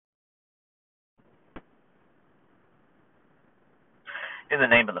In the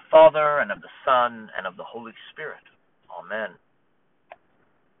name of the Father, and of the Son, and of the Holy Spirit. Amen.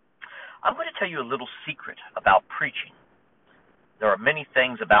 I'm going to tell you a little secret about preaching. There are many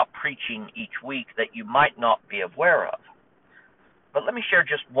things about preaching each week that you might not be aware of. But let me share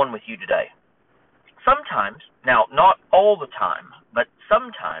just one with you today. Sometimes, now not all the time, but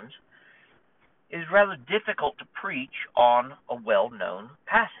sometimes, it is rather difficult to preach on a well-known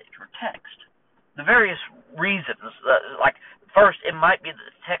passage or text. The various reasons, like first, it might be that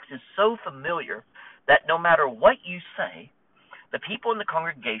the text is so familiar that no matter what you say, the people in the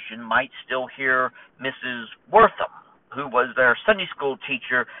congregation might still hear Mrs. Wortham, who was their Sunday school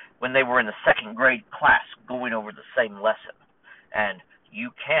teacher when they were in the second grade class going over the same lesson. And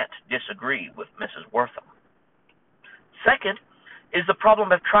you can't disagree with Mrs. Wortham. Second is the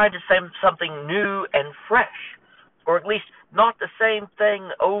problem of trying to say something new and fresh, or at least not the same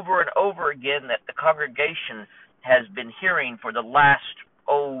thing over and over again that the congregation has been hearing for the last,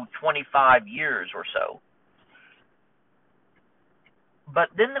 25 years or so. But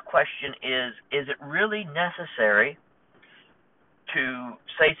then the question is it really necessary to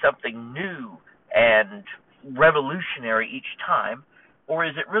say something new and revolutionary each time, or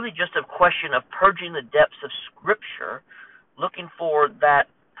is it really just a question of purging the depths of Scripture, looking for that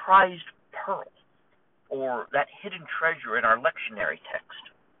prized pearl or that hidden treasure in our lectionary text?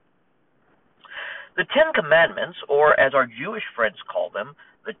 The Ten Commandments, or as our Jewish friends call them,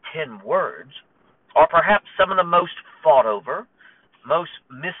 the 10 Words, are perhaps some of the most fought over, most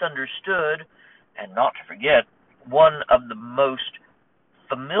misunderstood, and not to forget, one of the most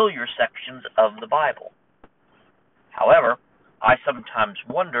familiar sections of the Bible. However, I sometimes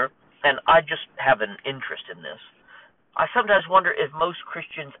wonder, and I just have an interest in this, I sometimes wonder if most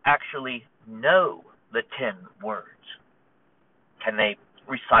Christians actually know the 10 words. Can they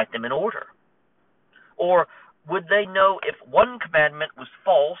recite them in order? Or would they know if one commandment was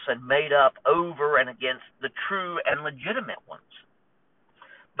false and made up over and against the true and legitimate ones?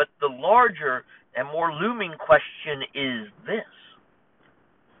 But the larger and more looming question is this: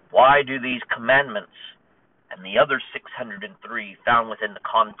 why do these commandments and the other 603 found within the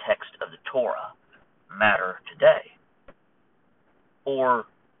context of the Torah matter today? Or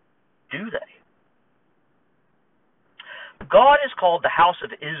do they? God has called the house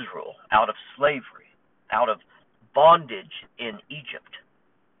of Israel out of slavery, out of bondage in Egypt.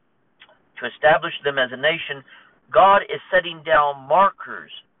 To establish them as a nation, God is setting down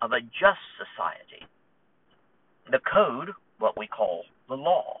markers of a just society. The code, what we call the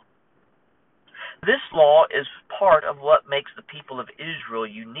law. This law is part of what makes the people of Israel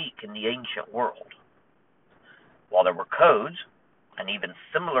unique in the ancient world. While there were codes, and even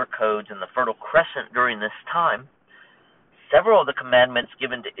similar codes in the Fertile Crescent during this time, several of the commandments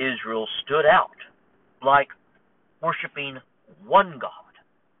given to Israel stood out, like worshiping one God,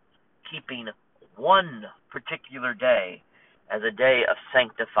 keeping one particular day as a day of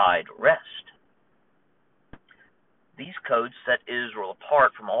sanctified rest. These codes set Israel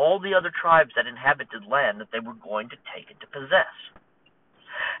apart from all the other tribes that inhabited land that they were going to take and to possess.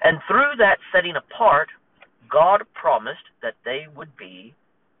 And through that setting apart, God promised that they would be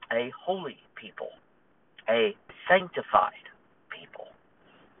a holy people, a sanctified people.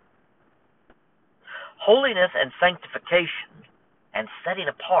 Holiness and sanctification and setting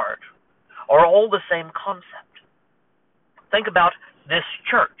apart are all the same concept. Think about this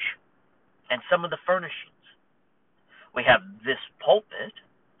church and some of the furnishings. We have this pulpit,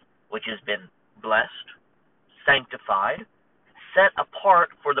 which has been blessed, sanctified, set apart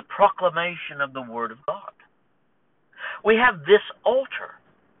for the proclamation of the Word of God. We have this altar,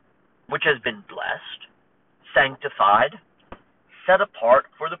 which has been blessed, sanctified, set apart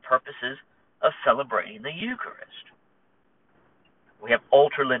for the purposes of celebrating the Eucharist. We have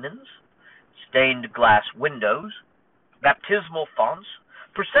altar linens, stained glass windows, baptismal fonts,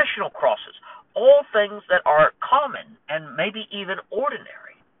 processional crosses, all things that are common and maybe even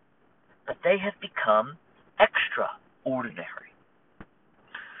ordinary, but they have become extraordinary.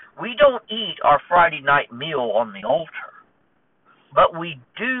 We don't eat our Friday night meal on the altar, but we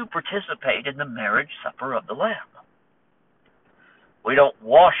do participate in the marriage supper of the Lamb. We don't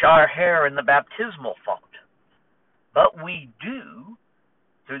wash our hair in the baptismal font, but we do,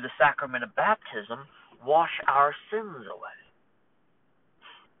 through the sacrament of baptism, wash our sins away.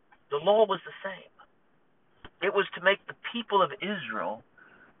 The law was the same. It was to make the people of Israel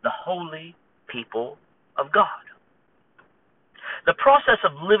the holy people of God. The process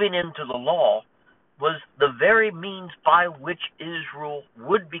of living into the law was the very means by which Israel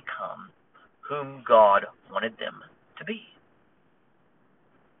would become whom God wanted them to be.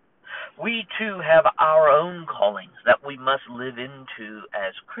 We too have our own callings that we must live into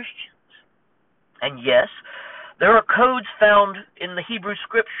as Christians. And yes, there are codes found in the Hebrew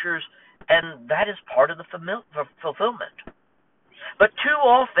Scriptures, and that is part of the fulfillment. But too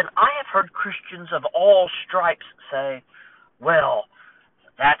often I have heard Christians of all stripes say, well,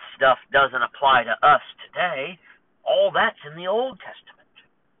 that stuff doesn't apply to us today. All that's in the Old Testament.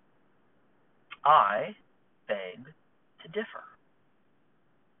 I beg to differ.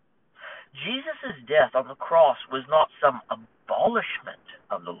 Jesus' death on the cross was not some abolishment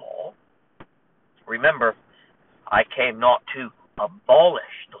of the law. Remember, I came not to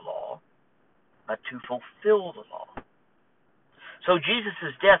abolish the law, but to fulfill the law. So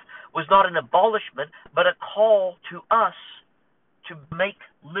Jesus' death was not an abolishment, but a call to us to make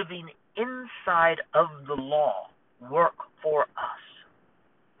living inside of the law work for us.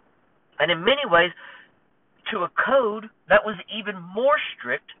 And in many ways, to a code that was even more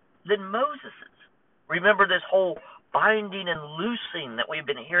strict than Moses's. Remember this whole binding and loosing that we've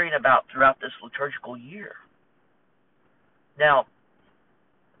been hearing about throughout this liturgical year. Now,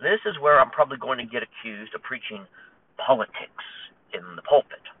 this is where I'm probably going to get accused of preaching politics in the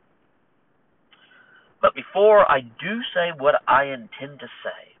pulpit. But before I do say what I intend to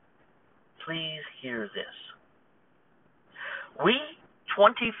say, please hear this. We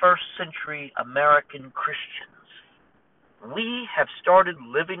 21st century American Christians, we have started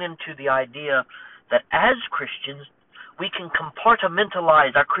living into the idea that as Christians, we can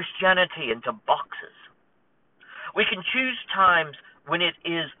compartmentalize our Christianity into boxes. We can choose times when it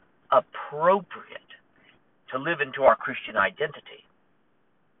is appropriate to live into our Christian identity.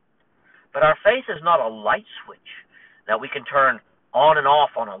 But our faith is not a light switch that we can turn on and off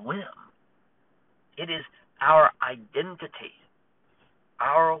on a whim. It is our identity,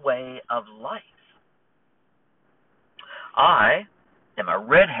 our way of life. I am a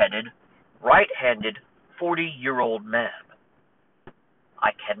red-headed, right-handed, 40-year-old man.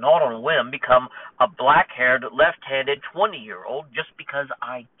 I cannot on a whim become a black-haired, left-handed 20-year-old just because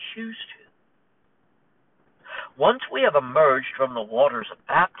I choose to. Once we have emerged from the waters of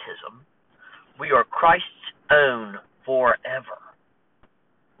baptism, we are Christ's own forever,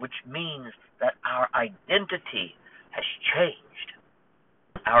 which means that our identity has changed.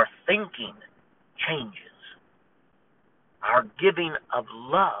 Our thinking changes. Our giving of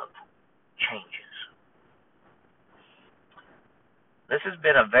love changes. This has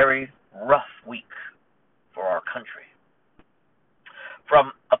been a very rough week for our country.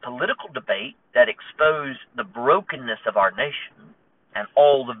 From a political debate that exposed the brokenness of our nation and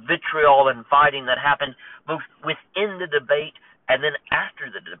all the vitriol and fighting that happened both within the debate and then after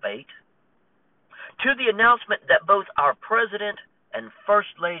the debate, to the announcement that both our president and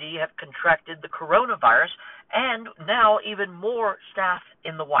first lady have contracted the coronavirus, and now even more staff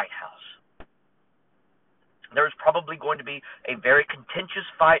in the White House. There's probably going to be a very contentious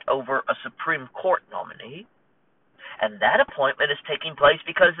fight over a Supreme Court nominee, and that appointment is taking place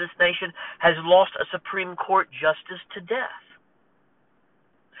because this nation has lost a Supreme Court justice to death.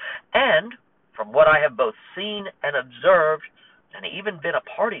 And from what I have both seen and observed, and even been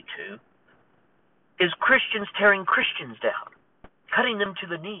a party to, is Christians tearing Christians down, cutting them to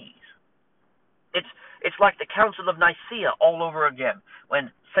the knees. It's like the Council of Nicaea all over again, when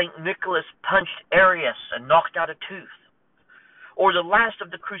St. Nicholas punched Arius and knocked out a tooth. Or the last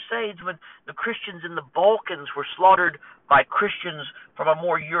of the Crusades, when the Christians in the Balkans were slaughtered by Christians from a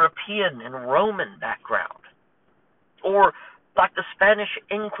more European and Roman background. Or like the Spanish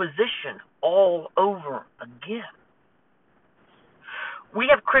Inquisition all over again. We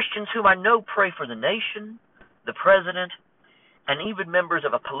have Christians whom I know pray for the nation, the president, and even members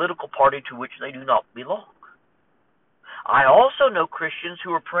of a political party to which they do not belong. I also know Christians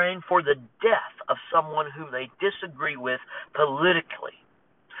who are praying for the death of someone whom they disagree with politically,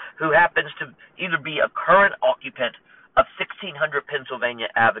 who happens to either be a current occupant of 1600 Pennsylvania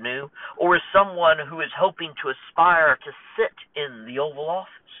Avenue or is someone who is hoping to aspire to sit in the Oval Office.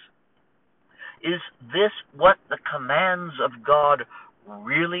 Is this what the commands of God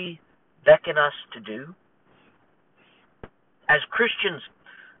really beckon us to do? As Christians,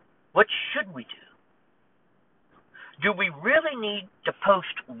 what should we do? Do we really need to post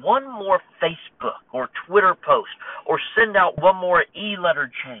one more Facebook or Twitter post or send out one more e-letter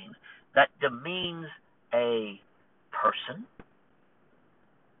chain that demeans a person?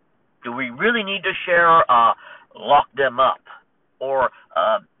 Do we really need to share lock them up or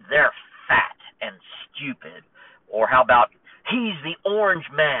they're fat and stupid? Or how about he's the orange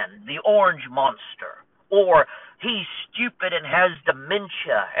man, the orange monster? Or he's stupid and has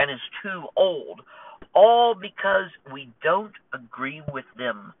dementia and is too old, all because we don't agree with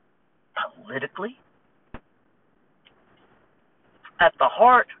them politically. At the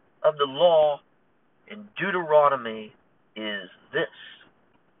heart of the law in Deuteronomy is this: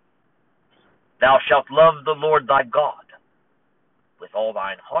 Thou shalt love the Lord thy God with all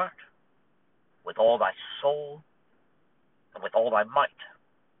thine heart, with all thy soul, and with all thy might.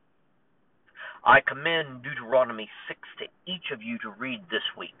 I commend Deuteronomy 6 to each of you to read this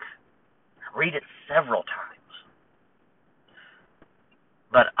week. Read it several times.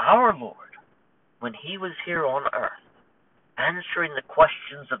 But our Lord, when he was here on earth, answering the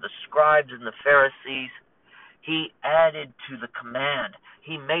questions of the scribes and the Pharisees, he added to the command.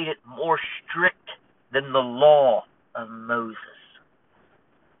 He made it more strict than the law of Moses.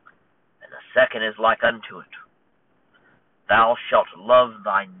 And the second is like unto it: Thou shalt love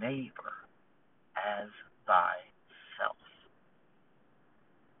thy neighbor as thyself.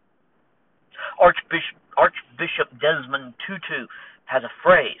 Archbishop Desmond Tutu has a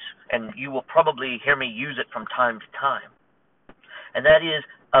phrase, and you will probably hear me use it from time to time, and that is,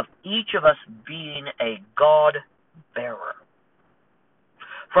 of each of us being a God-bearer.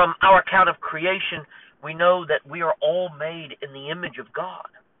 From our account of creation, we know that we are all made in the image of God.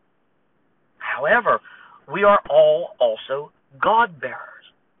 However, we are all also God-bearers,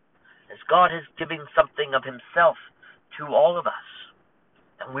 as God has given something of himself to all of us,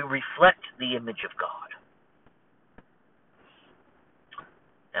 and we reflect the image of God.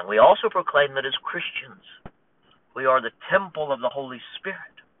 And we also proclaim that as Christians, we are the temple of the Holy Spirit,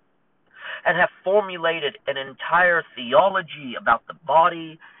 and have formulated an entire theology about the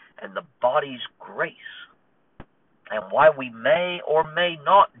body and the body's grace, and why we may or may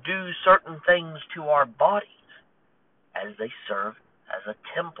not do certain things to our bodies as they serve as a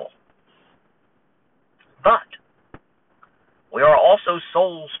temple. But we are also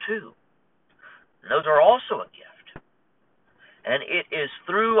souls too, and those are also a gift. And it is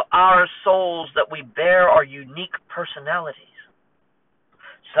through our souls that we bear our unique personalities.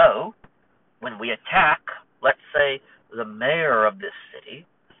 So, when we attack, let's say, the mayor of this city,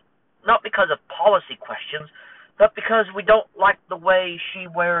 not because of policy questions, but because we don't like the way she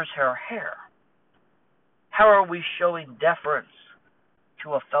wears her hair, how are we showing deference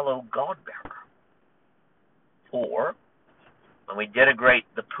to a fellow God-bearer? Or, when we denigrate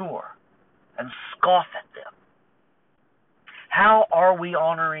the poor and scoff at them, how are we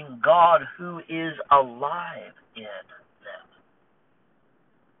honoring God who is alive in them?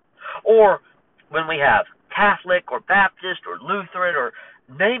 Or when we have Catholic or Baptist or Lutheran or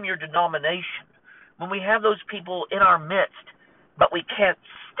name your denomination, when we have those people in our midst, but we can't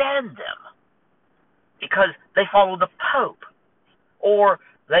stand them because they follow the Pope, or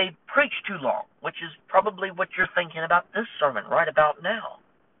they preach too long, which is probably what you're thinking about this sermon right about now,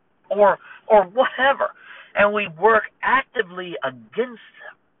 or whatever, and we work actively against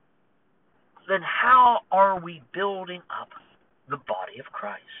them, then how are we building up the body of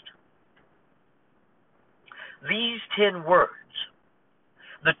Christ? These 10 words,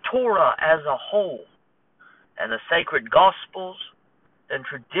 the Torah as a whole, and the sacred Gospels and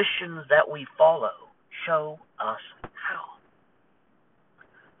traditions that we follow show us how.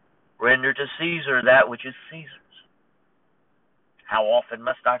 Render to Caesar that which is Caesar's. How often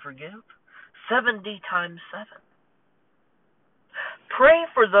must I forgive? 70 times 7. Pray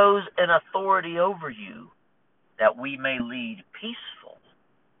for those in authority over you, that we may lead peaceful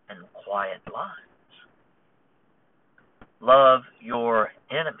and quiet lives. Love your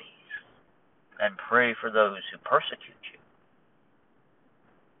enemies and pray for those who persecute you.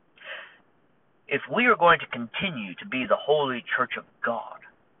 If we are going to continue to be the holy church of God,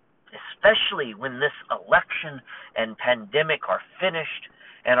 especially when this election and pandemic are finished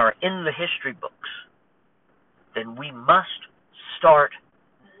and are in the history books, then we must start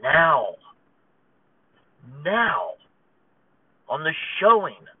now on the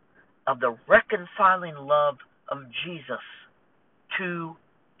showing of the reconciling love of Jesus to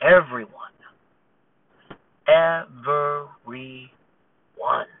everyone. Everyone.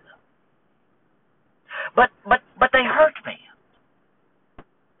 But they hurt me.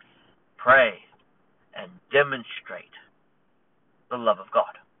 Pray and demonstrate the love of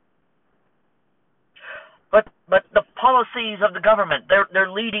God. But the policies of the government,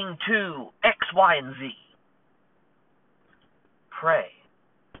 they're leading to X, Y, and Z. Pray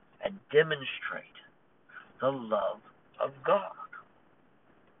and demonstrate the love of God.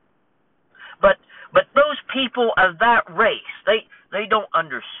 But those people of that race, they don't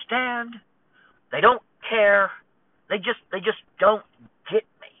understand. They don't care. They just don't get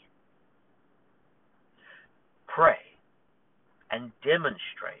me. Pray and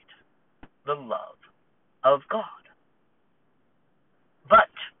demonstrate the love of God. But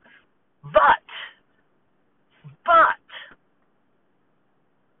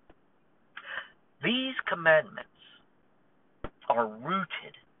commandments are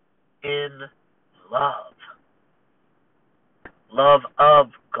rooted in love. Love of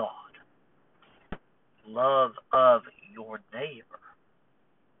God. Love of your neighbor.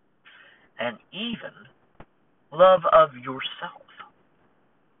 And even love of yourself.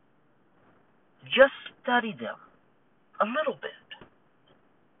 Just study them a little bit.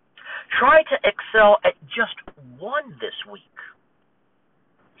 Try to excel at just one this week.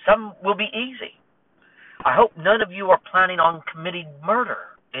 Some will be easy. I hope none of you are planning on committing murder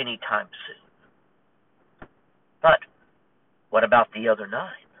anytime soon. But what about the other 9?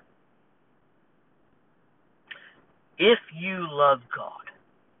 If you love God,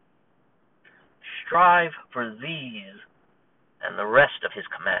 strive for these and the rest of His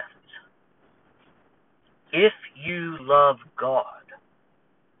commands. If you love God,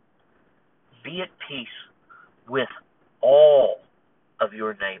 be at peace with all of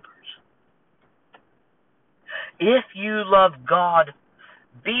your neighbors. If you love God,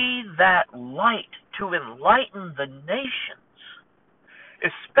 be that light to enlighten the nations,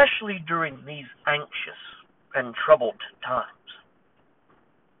 especially during these anxious and troubled times.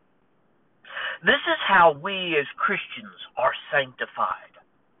 This is how we as Christians are sanctified,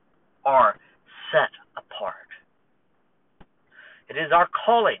 are set apart. It is our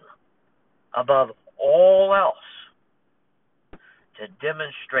calling above all else to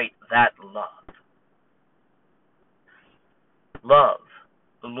demonstrate that love. Love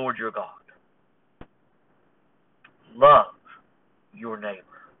the Lord your God. Love your neighbor.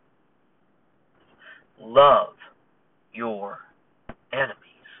 Love your enemies.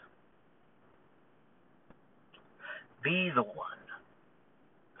 Be the one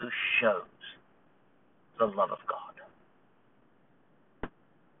who shows the love of God.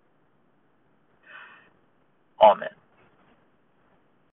 Amen.